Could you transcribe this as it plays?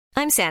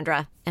I'm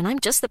Sandra, and I'm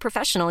just the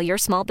professional your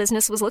small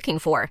business was looking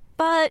for.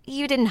 But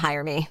you didn't hire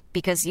me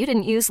because you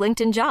didn't use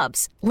LinkedIn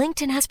Jobs.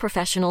 LinkedIn has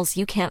professionals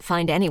you can't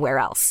find anywhere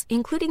else,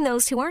 including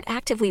those who aren't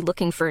actively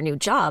looking for a new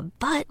job,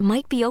 but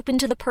might be open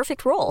to the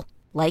perfect role,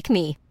 like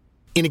me.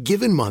 In a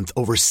given month,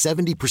 over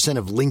 70%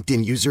 of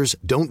LinkedIn users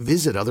don't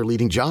visit other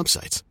leading job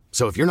sites.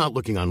 So if you're not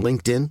looking on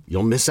LinkedIn,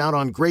 you'll miss out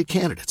on great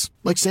candidates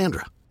like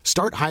Sandra.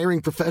 Start hiring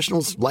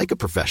professionals like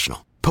a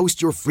professional. Post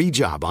your free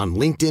job on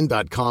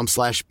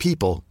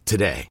linkedin.com/people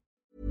today.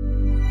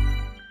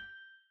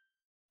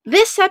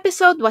 This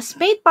episode was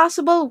made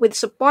possible with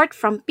support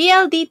from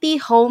PLDT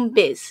Home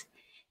Biz.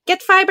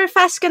 Get fiber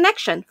fast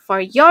connection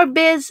for your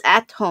biz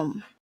at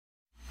home.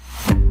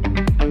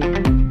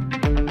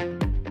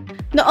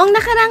 Noong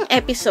nakarang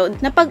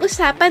episode,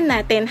 napag-usapan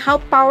natin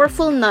how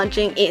powerful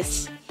nudging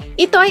is.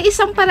 Ito ay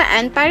isang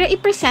paraan para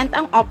i-present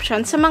ang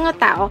option sa mga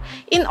tao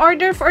in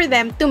order for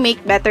them to make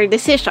better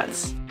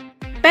decisions.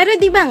 Pero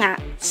di ba nga,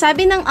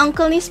 sabi ng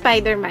uncle ni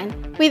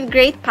Spider-Man, with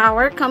great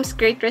power comes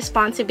great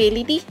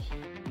responsibility?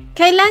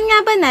 Kailan nga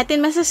ba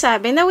natin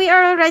masasabi na we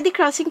are already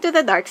crossing to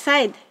the dark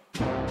side?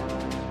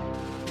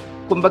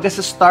 Kumbaga sa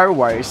Star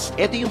Wars,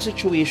 ito yung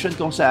situation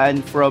kung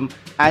saan from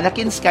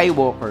Anakin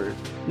Skywalker,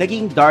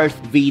 naging Darth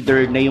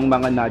Vader na yung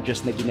mga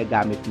nudges na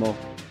ginagamit mo.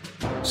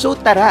 So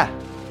tara,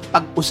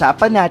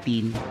 pag-usapan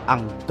natin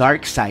ang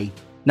dark side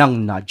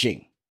ng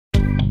nudging.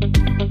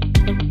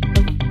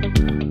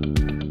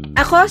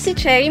 Ako si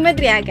Cherry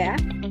Madriaga.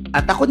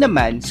 At ako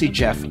naman si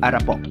Jeff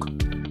Arapok.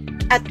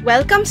 At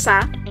welcome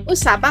sa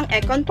Usapang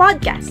Econ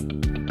Podcast.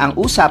 Ang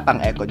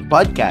Usapang Econ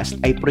Podcast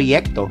ay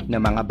proyekto ng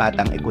mga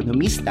batang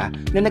ekonomista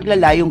na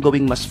naglalayong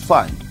gawing mas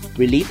fun,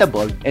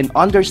 relatable, and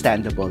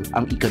understandable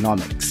ang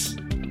economics.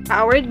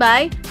 Powered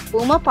by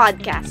Puma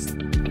Podcast.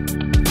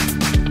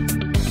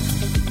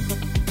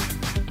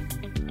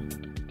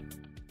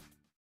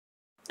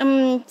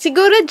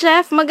 Siguro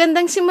Jeff,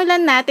 magandang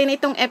simulan natin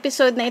itong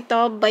episode na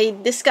ito by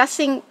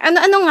discussing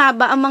ano-ano nga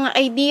ba ang mga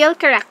ideal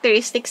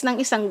characteristics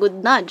ng isang good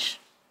nudge.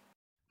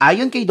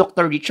 Ayon kay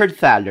Dr. Richard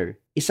Thaler,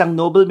 isang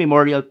Nobel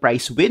Memorial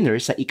Prize winner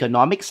sa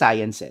Economic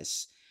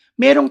Sciences,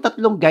 merong 3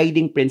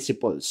 guiding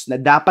principles na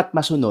dapat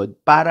masunod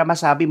para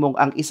masabi mong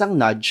ang isang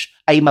nudge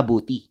ay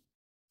mabuti.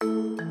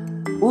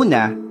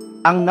 Una,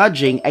 ang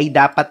nudging ay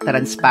dapat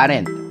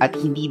transparent at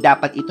hindi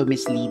dapat ito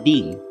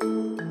misleading.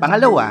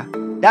 Pangalawa,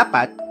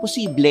 dapat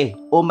posible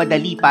o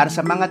madali para sa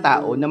mga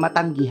tao na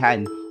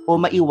matanggihan o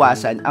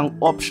maiwasan ang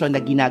option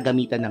na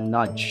ginagamitan ng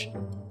nudge.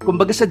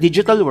 Kumbaga sa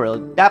digital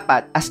world,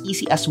 dapat as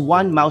easy as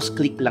one mouse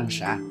click lang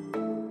siya.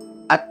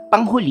 At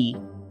panghuli,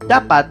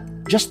 dapat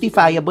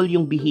justifiable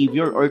yung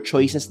behavior or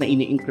choices na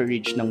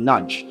ini-encourage ng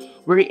nudge,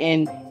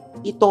 wherein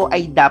ito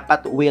ay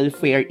dapat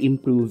welfare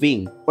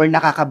improving or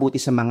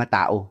nakakabuti sa mga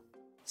tao.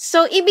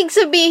 So, ibig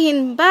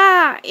sabihin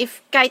ba,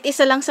 if kahit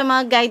isa lang sa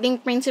mga guiding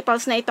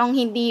principles na itong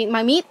hindi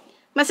ma-meet,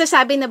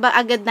 masasabi na ba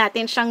agad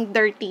natin siyang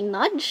dirty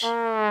nudge?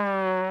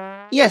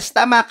 Yes,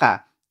 tama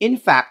ka. In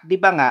fact, di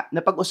ba nga,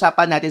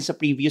 napag-usapan natin sa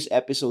previous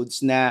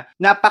episodes na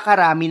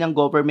napakarami ng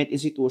government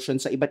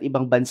institutions sa iba't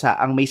ibang bansa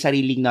ang may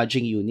sariling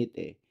nudging unit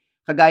eh.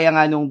 Kagaya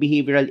nga nung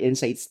Behavioral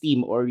Insights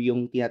Team or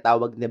yung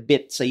tinatawag na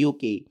BIT sa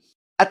UK.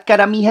 At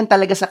karamihan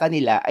talaga sa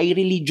kanila ay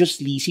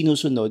religiously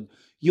sinusunod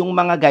yung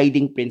mga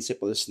guiding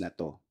principles na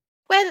to.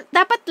 Well,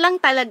 dapat lang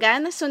talaga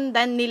na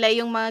sundan nila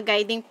yung mga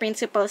guiding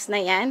principles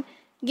na yan,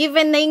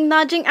 given na yung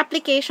nudging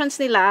applications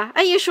nila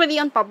ay usually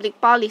on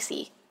public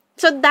policy.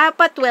 So,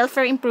 dapat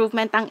welfare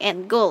improvement ang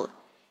end goal.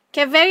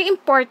 Kaya very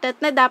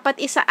important na dapat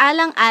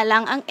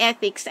isaalang-alang ang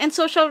ethics and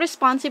social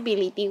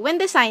responsibility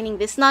when designing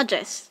these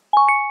nudges.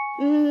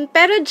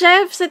 Pero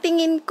Jeff, sa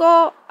tingin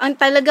ko, ang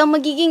talagang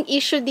magiging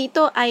issue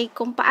dito ay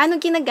kung paano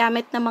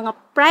ginagamit ng mga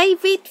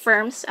private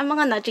firms ang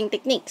mga nudging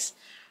techniques.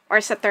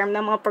 Or sa term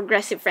ng mga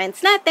progressive friends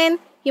natin,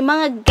 yung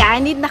mga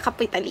ganid na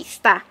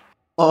kapitalista.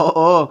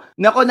 Oo.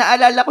 Nako,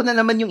 naalala ko na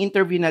naman yung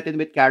interview natin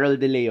with Carol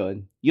De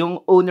Leon,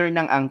 yung owner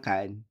ng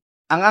Angkan.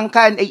 Ang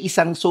Angkan ay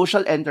isang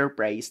social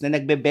enterprise na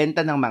nagbebenta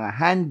ng mga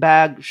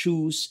handbag,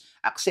 shoes,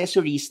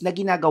 accessories na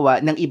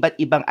ginagawa ng iba't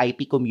ibang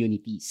IP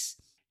communities.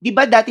 Di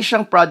ba dati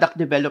siyang product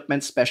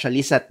development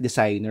specialist at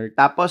designer,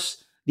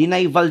 tapos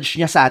dinivulge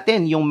niya sa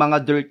atin yung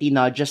mga dirty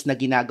nudges na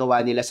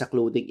ginagawa nila sa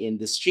clothing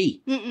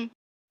industry.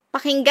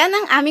 Pakinggan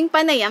ang aming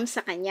panayam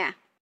sa kanya.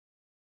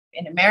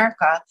 In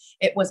America,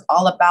 it was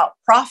all about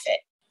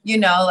profit.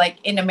 You know, like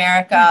in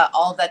America,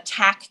 all the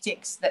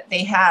tactics that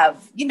they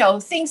have, you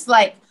know, things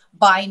like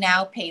buy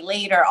now, pay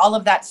later, all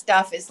of that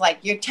stuff is like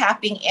you're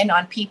tapping in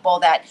on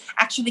people that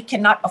actually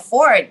cannot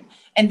afford.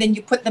 And then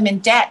you put them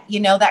in debt,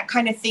 you know, that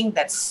kind of thing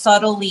that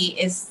subtly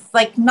is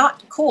like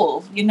not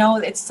cool. You know,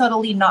 it's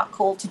subtly not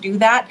cool to do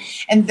that.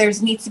 And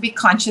there's needs to be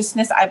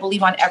consciousness, I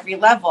believe, on every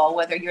level,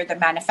 whether you're the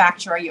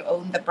manufacturer, you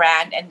own the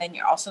brand, and then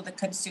you're also the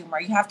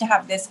consumer. You have to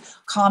have this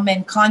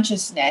common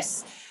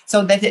consciousness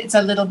so that it's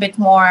a little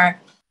bit more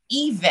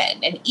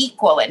even and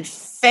equal and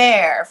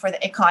fair for the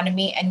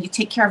economy, and you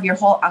take care of your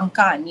whole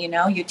angkan, you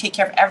know, you take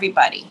care of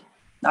everybody,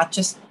 not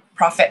just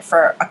profit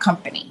for a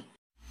company.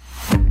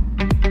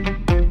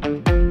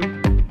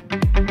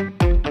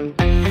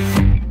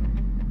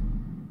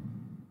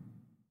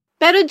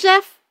 Pero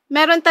Jeff,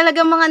 meron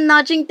talaga mga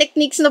nudging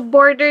techniques na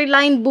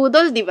borderline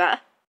budol, di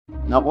ba?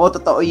 Nako,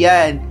 totoo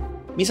yan.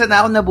 Minsan na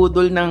ako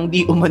nabudol ng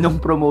di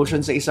umanong promotion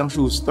sa isang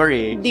shoe store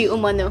eh. Di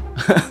umano.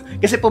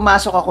 Kasi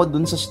pumasok ako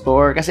dun sa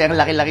store kasi ang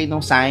laki-laki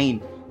nung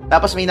sign.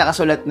 Tapos may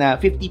nakasulat na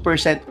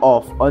 50%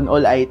 off on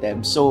all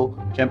items. So,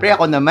 syempre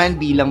ako naman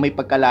bilang may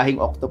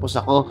pagkalahing octopus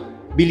ako,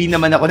 bili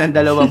naman ako ng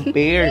 2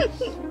 pair.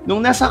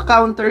 Nung nasa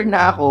counter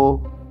na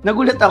ako,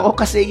 nagulat ako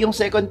kasi yung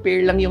second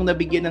pair lang yung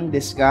nabigyan ng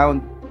discount.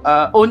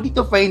 Only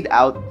to find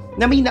out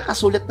na may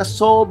nakasulat na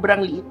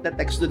sobrang liit na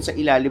text dun sa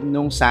ilalim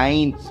ng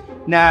sign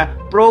na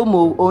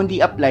promo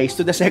only applies to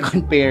the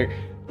second pair.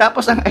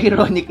 Tapos ang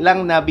ironic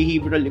lang na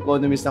behavioral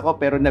economist ako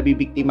pero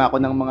nabibiktima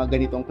ako ng mga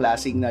ganitong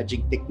klaseng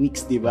nudging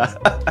techniques, di ba?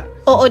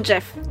 Oo,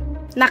 Jeff.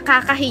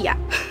 Nakakahiya.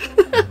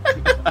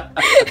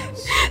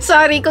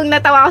 Sorry kung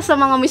natawa ako sa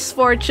mga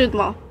misfortune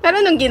mo.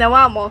 Pero anong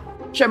ginawa mo?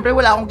 Siyempre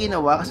wala akong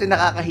ginawa kasi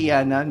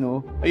nakakahiya na,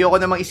 no? Ayoko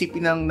namang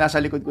isipin ng nasa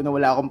likod ko na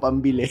wala akong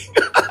pambili.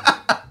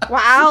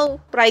 Wow!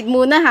 Pride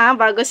muna ha,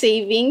 bago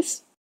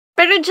savings.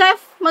 Pero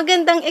Jeff,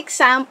 magandang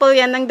example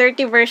yan ng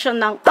dirty version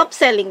ng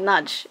upselling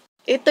nudge.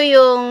 Ito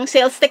yung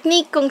sales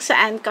technique kung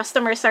saan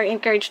customers are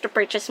encouraged to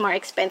purchase more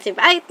expensive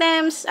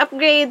items,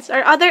 upgrades,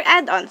 or other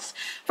add-ons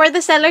for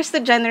the sellers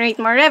to generate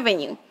more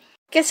revenue.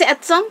 Kasi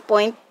at some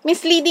point,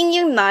 misleading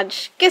yung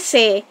nudge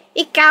kasi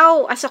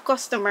ikaw as a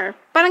customer,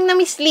 parang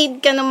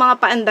na-mislead ka ng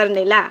mga paandar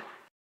nila.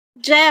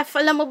 Jeff,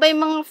 alam mo ba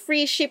yung mga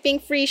free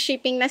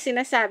shipping na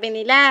sinasabi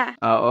nila?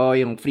 Oo,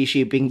 yung free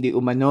shipping di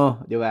umano,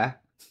 di ba?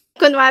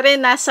 Kunwari,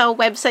 nasa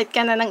website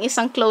ka na ng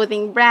isang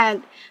clothing brand.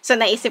 So,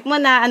 naisip mo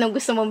na anong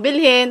gusto mong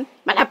bilhin,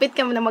 malapit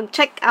ka mo na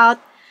mag-checkout,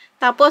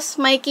 tapos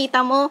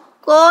makikita mo,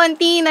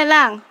 konti na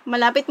lang,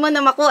 malapit mo na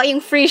makuha yung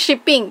free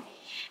shipping.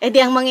 E di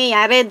ang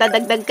mangyayari,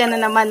 dadagdag ka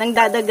na naman ng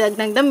dadagdag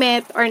ng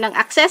damit or ng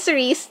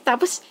accessories,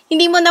 tapos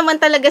hindi mo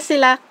naman talaga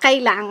sila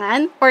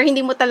kailangan or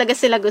hindi mo talaga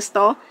sila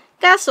gusto.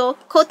 Kaso,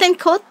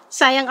 quote-unquote,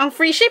 sayang ang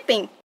free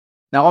shipping.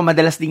 Nako,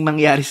 madalas ding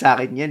mangyari sa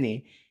akin yan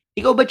eh.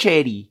 Ikaw ba,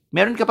 Cherry?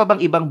 Meron ka pa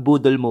bang ibang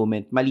budol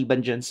moment maliban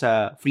dyan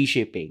sa free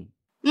shipping?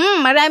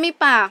 Marami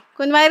pa.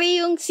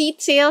 Kunwari yung seat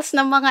sales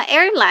ng mga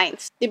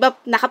airlines. Diba,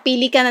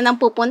 nakapili ka na ng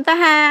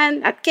pupuntahan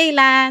at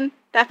kailan.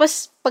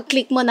 Tapos,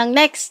 pag-click mo ng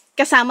next,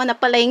 kasama na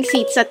pala yung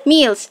seats at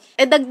meals.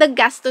 E dagdag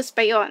gastos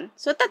pa yon.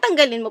 So,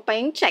 tatanggalin mo pa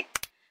yung check.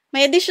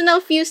 May additional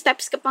few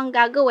steps ka pang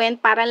gagawin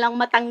para lang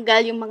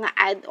matanggal yung mga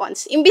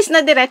add-ons. Imbis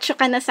na diretso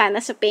ka na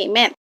sana sa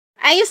payment.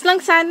 Ayos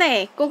lang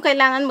sana kung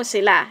kailangan mo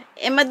sila.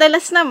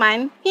 Madalas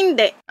naman,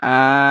 hindi.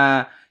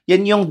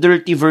 Yan yung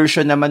dirty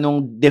version naman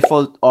ng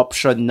default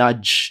option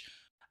nudge.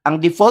 Ang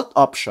default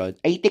option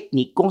ay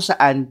technique kung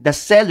saan the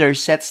seller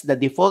sets the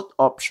default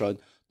option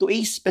to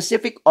a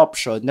specific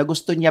option na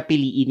gusto niya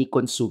piliin ni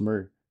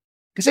consumer.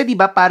 Kasi di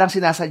ba parang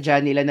sinasadya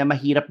nila na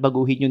mahirap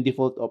baguhin yung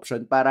default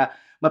option para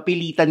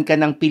mapilitan ka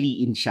ng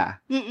piliin siya.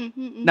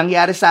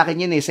 Nangyari sa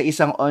akin yun sa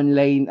isang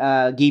online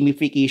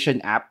gamification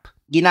app.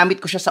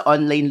 Ginamit ko siya sa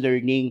online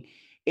learning.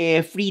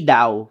 Free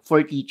daw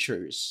for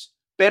teachers.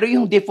 Pero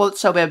yung default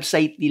sa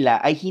website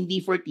nila ay hindi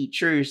for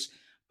teachers.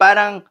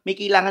 Parang may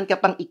kailangan ka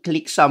pang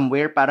i-click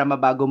somewhere para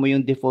mabago mo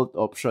yung default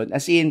option.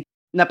 As in,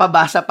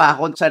 napabasa pa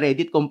ako sa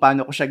Reddit kung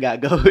paano ko siya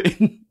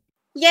gagawin.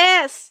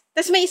 Yes!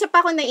 Tapos may isa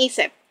pa ako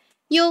naisip.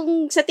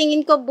 Yung sa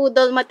tingin ko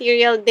budol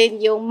material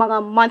din yung mga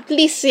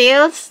monthly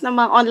sales ng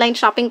mga online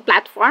shopping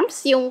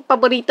platforms, yung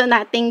paborito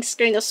nating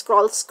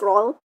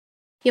scroll.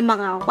 Yung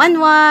mga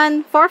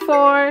 11,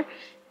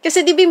 44.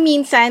 Kasi di ba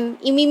minsan,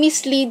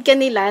 imi-mislead ka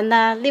nila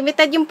na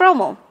limited yung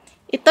promo.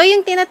 Ito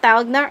yung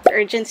tinatawag na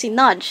urgency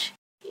nudge.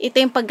 Ito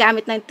yung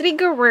paggamit ng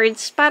trigger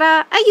words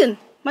para, ayun,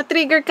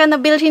 matrigger ka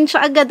na bilhin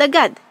siya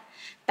agad-agad.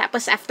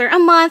 Tapos after a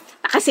month,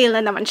 nakasale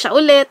na naman siya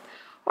ulit.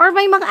 Or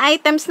may mga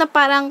items na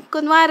parang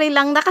kunwari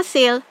lang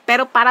nakasale,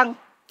 pero parang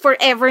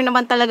forever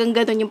naman talagang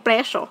ganun yung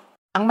presyo.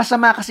 Ang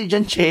masama kasi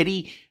dyan,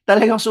 Cherry,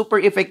 talagang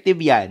super effective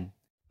yan.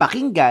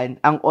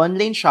 Pakinggan ang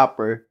online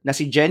shopper na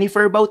si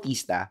Jennifer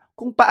Bautista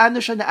kung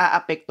paano siya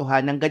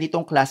naaapektuhan ng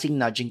ganitong klaseng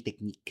nudging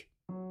technique.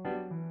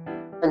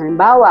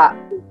 Halimbawa,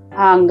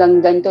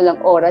 hanggang ganito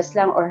lang oras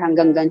lang or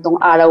hanggang ganitong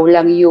araw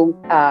lang yung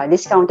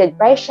discounted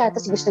price siya,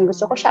 tapos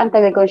gusto ko siya, ang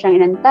tagal ko siyang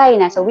inantay,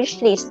 nasa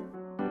wishlist.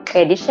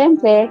 Eh di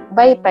syempre,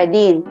 buy pa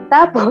din.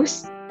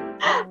 Tapos,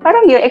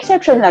 parang yung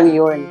exception lang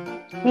yun.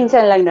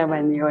 Minsan lang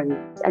naman yun.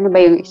 Ano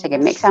ba yung, sige,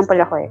 may example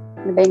ako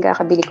Ano ba yung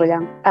kakabili ko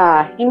lang?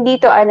 Hindi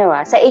to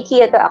sa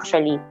IKEA to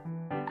actually.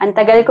 Ang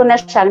tagal ko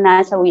na siyang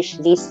nasa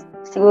wishlist.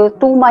 Siguro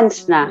 2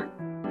 months na.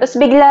 Tapos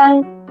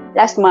biglang,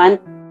 last month,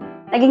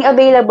 naging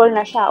available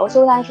na siya.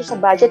 So, wala siya sa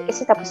budget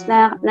kasi tapos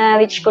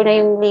na-reach ko na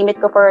yung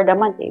limit ko for the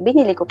month.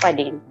 Binili ko pa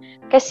din.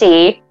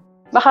 Kasi,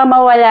 baka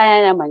mawala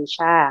na naman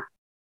siya.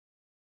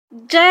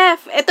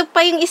 Jeff, ito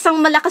pa yung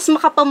isang malakas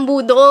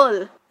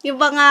makapambudol.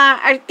 Yung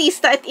mga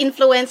artista at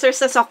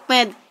influencers sa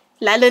SOCMED,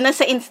 lalo na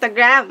sa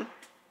Instagram.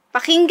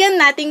 Pakinggan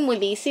nating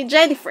muli si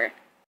Jennifer.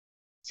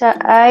 Sa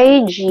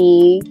IG,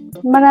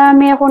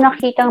 marami ako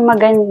nakitang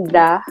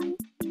maganda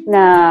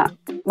na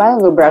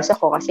parang nag-browse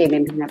ako kasi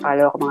may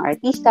na-follow ako mga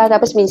artista.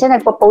 Tapos minsan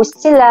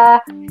nagpo-post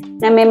sila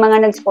na may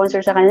mga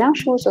nag-sponsor sa kanilang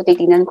shoes. So,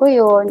 titignan ko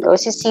yun. O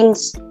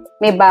since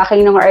may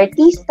backing ng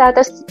artista,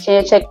 tapos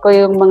check ko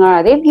yung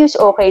mga reviews,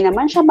 okay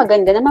naman siya,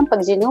 maganda naman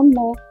pag zinom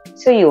mo.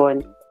 So,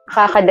 yun.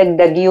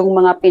 Kakadagdag yung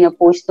mga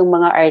pinopost ng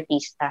mga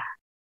artista.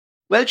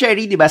 Well,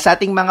 Cherry, di ba, sa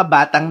ating mga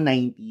batang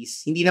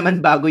 90s, hindi naman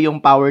bago yung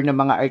power ng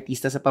mga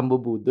artista sa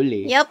pambubudol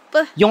eh. Yup.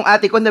 Yung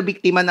ate ko na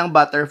biktima ng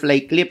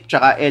butterfly clip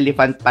tsaka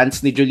elephant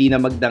pants ni Jolina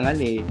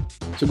Magdangal eh.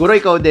 Siguro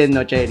ikaw din,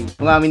 no, Cherry?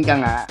 Umamin ka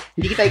nga.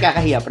 Hindi kita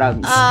ikakahiya,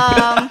 promise.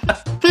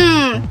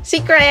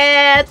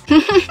 Secret!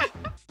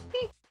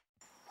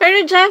 Pero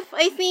Jeff,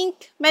 I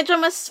think medyo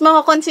mas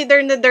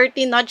mako-consider na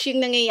dirty nudge yung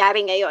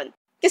nangyayari ngayon.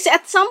 Kasi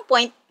at some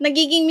point,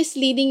 nagiging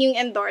misleading yung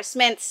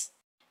endorsements.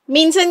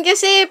 Minsan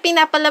kasi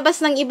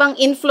pinapalabas ng ibang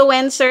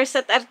influencers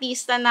at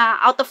artista na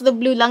out of the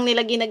blue lang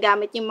nila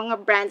ginagamit yung mga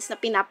brands na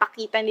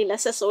pinapakita nila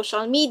sa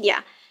social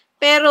media.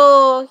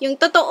 Pero yung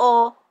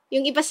totoo,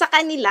 yung iba sa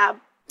kanila,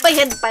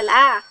 bayad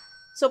pala.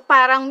 So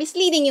parang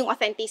misleading yung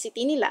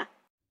authenticity nila.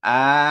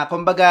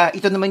 Kumbaga,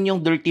 ito naman yung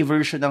dirty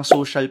version ng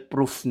social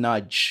proof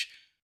nudge.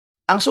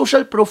 Ang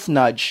social proof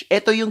nudge,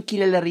 ito yung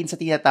kilala rin sa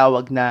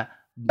tinatawag na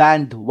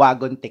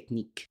bandwagon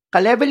technique.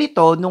 Ka-level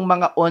ito nung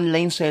mga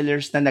online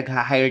sellers na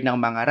nag-hire ng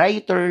mga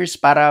writers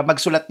para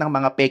magsulat ng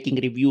mga peking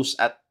reviews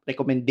at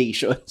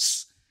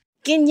recommendations.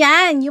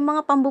 Ganyan, yung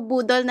mga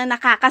pambubudol na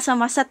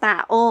nakakasama sa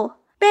tao.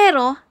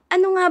 Pero,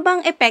 ano nga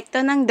bang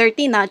epekto ng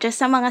dirty nudges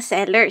sa mga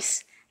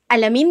sellers?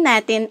 Alamin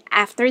natin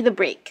after the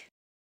break.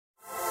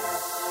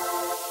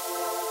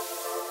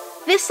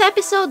 This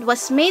episode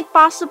was made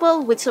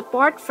possible with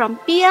support from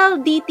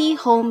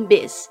PLDT Home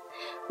Biz.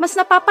 Mas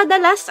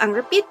napapadalas ang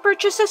repeat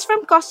purchases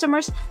from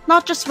customers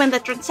not just when the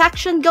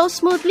transaction goes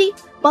smoothly,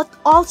 but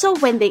also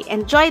when they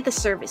enjoy the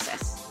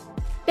services.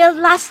 Build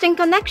lasting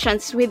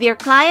connections with your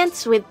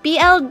clients with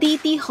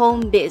PLDT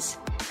Home Biz.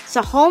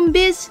 Sa Home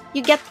Biz,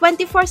 you get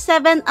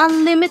 24/7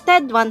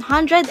 unlimited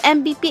 100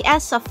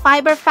 Mbps of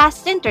fiber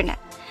fast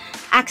internet,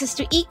 access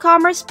to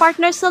e-commerce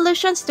partner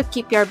solutions to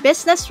keep your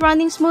business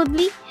running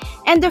smoothly,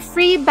 and a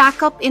free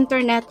backup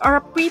internet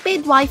or a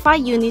prepaid Wi-Fi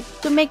unit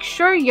to make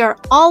sure you're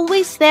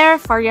always there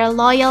for your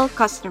loyal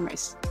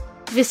customers.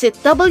 Visit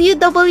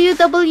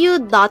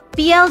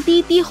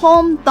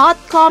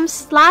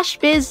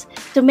www.pldthome.com/biz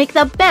to make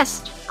the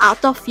best out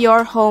of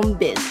your home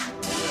biz.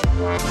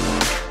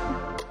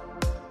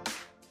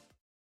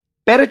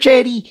 Pero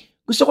Cherry,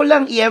 gusto ko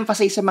lang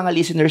i-emphasize sa mga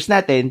listeners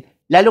natin,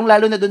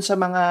 lalong-lalo na dun sa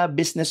mga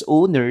business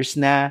owners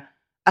na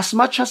as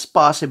much as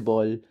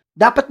possible,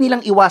 dapat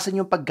nilang iwasan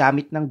yung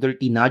paggamit ng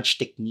dirty nudge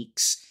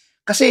techniques.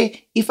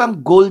 Kasi if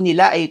ang goal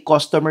nila ay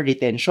customer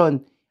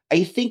retention,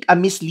 I think a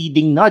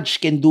misleading nudge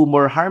can do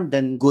more harm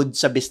than good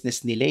sa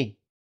business nila eh.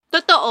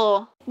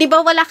 Totoo. Di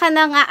ba wala ka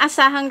nang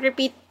aasahang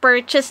repeat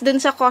purchase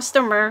dun sa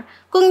customer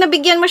kung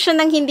nabigyan mo siya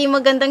ng hindi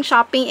magandang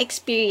shopping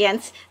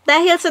experience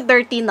dahil sa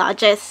dirty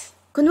nudges?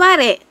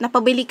 Kunwari,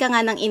 napabili ka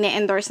nga ng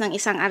ine-endorse ng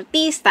isang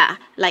artista,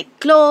 like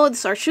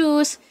clothes or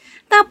shoes.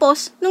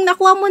 Tapos, nung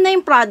nakuha mo na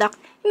yung product,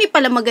 hindi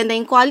pala maganda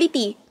yung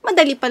quality,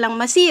 madali palang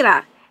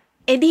masira.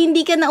 Eh di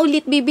hindi ka na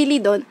ulit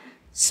bibili doon,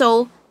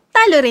 so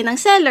talo rin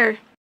ang seller.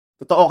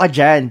 Totoo ka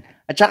dyan.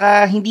 At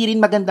saka, hindi rin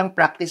magandang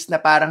practice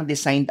na parang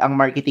designed ang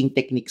marketing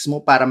techniques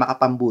mo para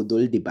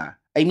makapambudol, di ba?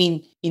 I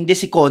mean, in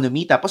this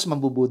economy, tapos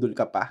mambubudol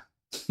ka pa.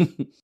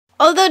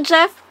 Although,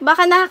 Jeff,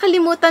 baka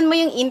nakakalimutan mo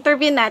yung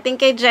interview natin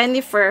kay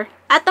Jennifer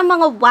at ang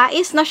mga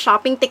wais na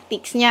shopping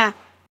techniques niya.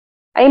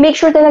 I make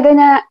sure talaga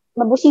na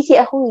mabusisi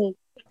ako eh.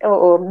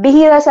 Oo,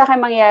 bihira sa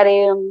akin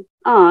mangyari yung,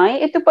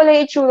 ito pala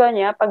yung itsura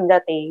niya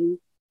pagdating.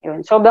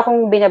 Yun, sobra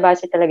kong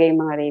binabasa talaga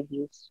yung mga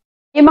reviews.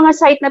 Yung mga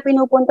site na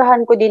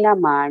pinupuntahan ko din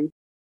naman,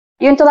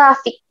 yung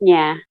traffic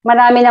niya,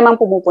 marami namang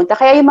pumupunta.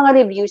 Kaya yung mga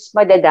reviews,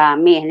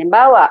 madadami.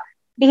 Halimbawa,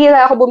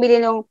 bihira ako bumili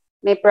ng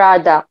may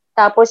product,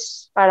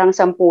 tapos parang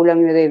 10 lang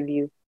yung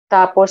review.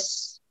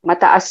 Tapos,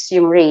 mataas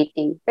yung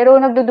rating. Pero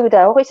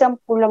nagdududa ako, 10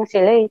 lang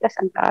sila eh, tas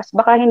ang taas.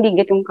 Baka hindi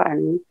getong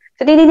kaano.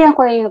 So, dinilihan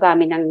ko na yung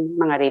kami ng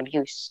mga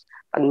reviews.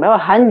 Pag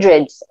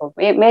hundreds,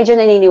 medyo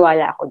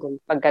naniniwala ako dun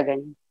pag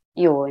gano'n.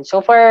 Yun.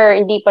 So far,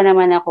 hindi pa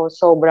naman ako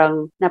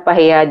sobrang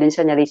napahiya dun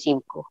sa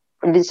na-receive ko.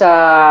 Dun sa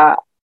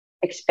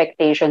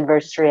expectation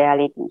versus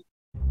reality.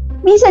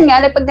 Minsan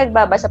nga, pag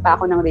nagbabasa pa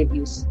ako ng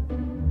reviews,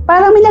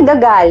 parang may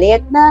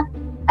nagagalit na,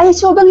 ay,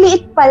 sobrang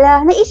liit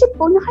pala. Naisip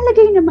ko,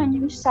 nakalagay naman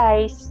yung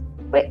size.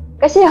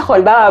 Kasi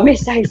ako, ba, may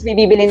size, may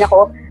bibilin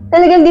ako.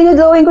 Talagang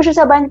dinodrawing ko siya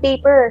sa bond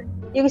paper.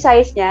 Yung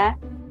size niya.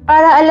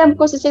 Para alam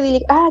ko sa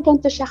sarili,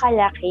 ganito siya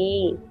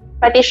kalaki.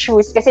 Pati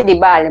shoes, kasi di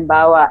ba,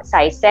 halimbawa,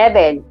 size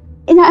 7.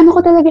 Inaano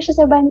ko talaga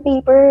siya sa bond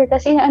paper.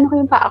 Tapos inaano ko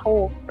yung paa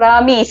ko.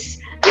 Promise.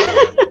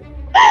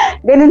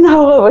 Ganun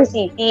ako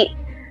Siti.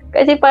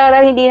 Kasi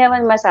para hindi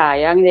naman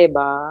masayang, di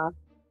ba?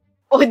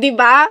 O, di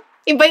ba?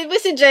 Invite mo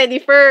si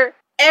Jennifer.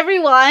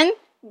 Everyone,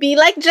 be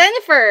like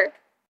Jennifer.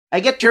 I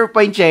get your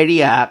point,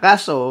 Cherry, ha?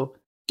 Kaso,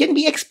 can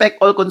we expect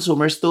all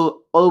consumers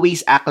to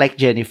always act like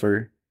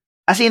Jennifer?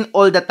 As in,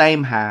 all the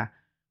time, ha?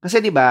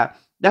 Kasi, di ba,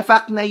 the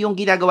fact na yung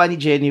ginagawa ni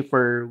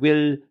Jennifer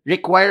will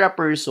require a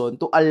person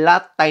to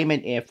allot time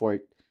and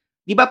effort,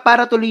 di ba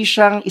para tuloy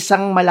siyang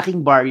isang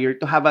malaking barrier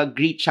to have a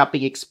great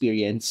shopping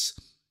experience.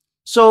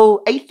 So,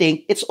 I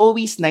think it's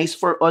always nice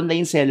for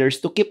online sellers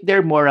to keep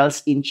their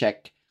morals in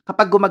check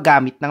kapag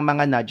gumagamit ng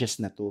mga nudges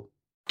na to.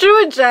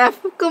 True,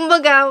 Jeff.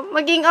 Kumbaga,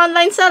 maging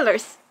online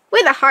sellers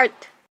with a heart.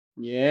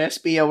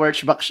 Yes, Pia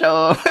Wirchbach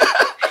siya.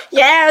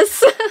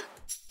 Yes!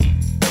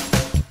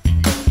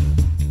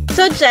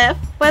 So, Jeff,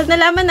 while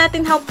nalaman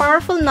natin how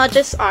powerful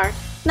nudges are,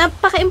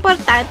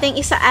 napaka-importanteng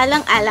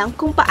isaalang-alang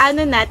kung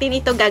paano natin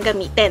ito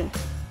gagamitin.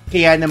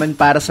 Kaya naman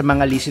para sa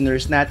mga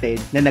listeners natin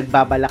na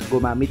nagbabalak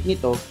gumamit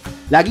nito,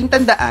 laging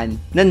tandaan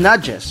na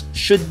nudges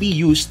should be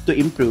used to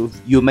improve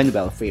human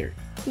welfare.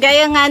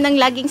 Gaya nga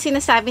ng laging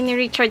sinasabi ni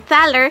Richard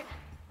Thaler,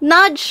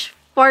 nudge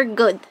for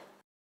good.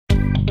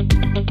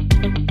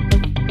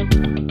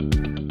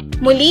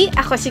 Muli,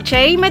 ako si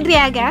Cherry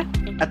Madriaga.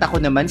 At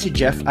ako naman si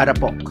Jeff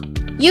Arapok.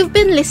 You've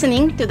been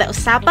listening to the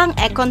Usapang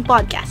Econ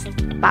Podcast,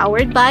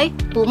 powered by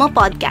Puma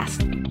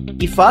Podcast.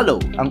 I-follow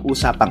ang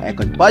Usapang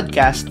Econ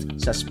Podcast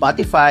sa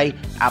Spotify,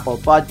 Apple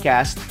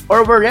Podcast,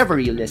 or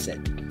wherever you listen.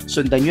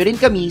 Sundan nyo rin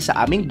kami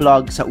sa aming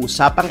blog sa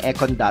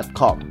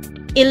usapangecon.com.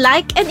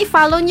 I-like and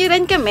i-follow nyo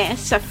rin kami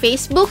sa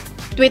Facebook,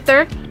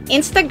 Twitter,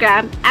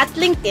 Instagram, at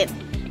LinkedIn.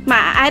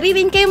 Maaari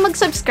rin kayong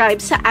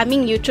mag-subscribe sa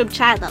aming YouTube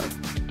channel.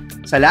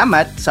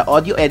 Salamat sa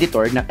audio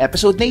editor ng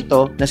episode na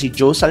ito na si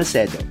Joe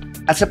Salcedo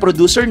at sa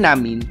producer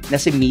namin na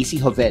si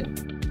Macy Hoven.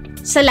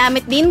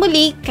 Salamat din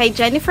muli kay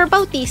Jennifer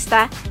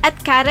Bautista at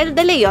Karel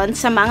De Leon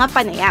sa mga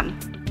panayam.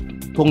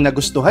 Kung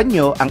nagustuhan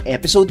nyo ang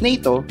episode na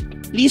ito,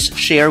 please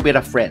share with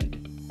a friend.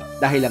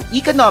 Dahil ang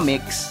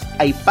economics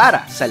ay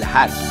para sa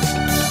lahat.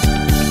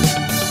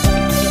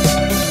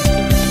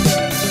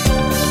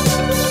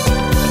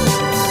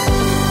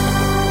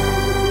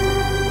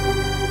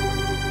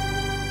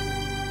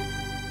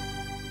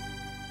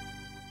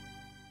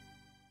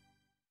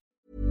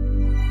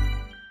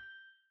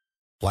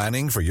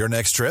 Planning for your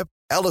next trip?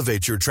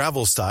 Elevate your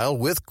travel style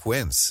with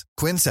Quince.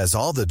 Quince has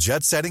all the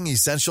jet-setting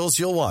essentials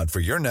you'll want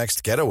for your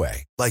next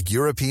getaway, like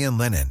European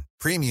linen,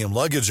 premium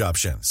luggage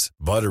options,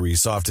 buttery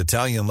soft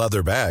Italian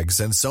leather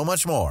bags, and so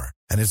much more.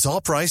 And it's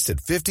all priced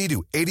at 50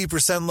 to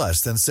 80%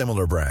 less than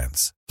similar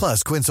brands.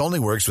 Plus, Quince only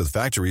works with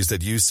factories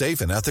that use safe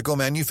and ethical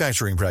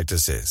manufacturing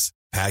practices.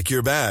 Pack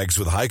your bags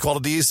with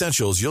high-quality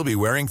essentials you'll be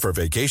wearing for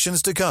vacations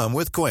to come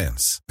with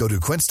Quince. Go to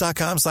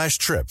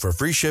quince.com/trip for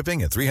free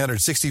shipping and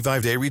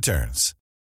 365-day returns.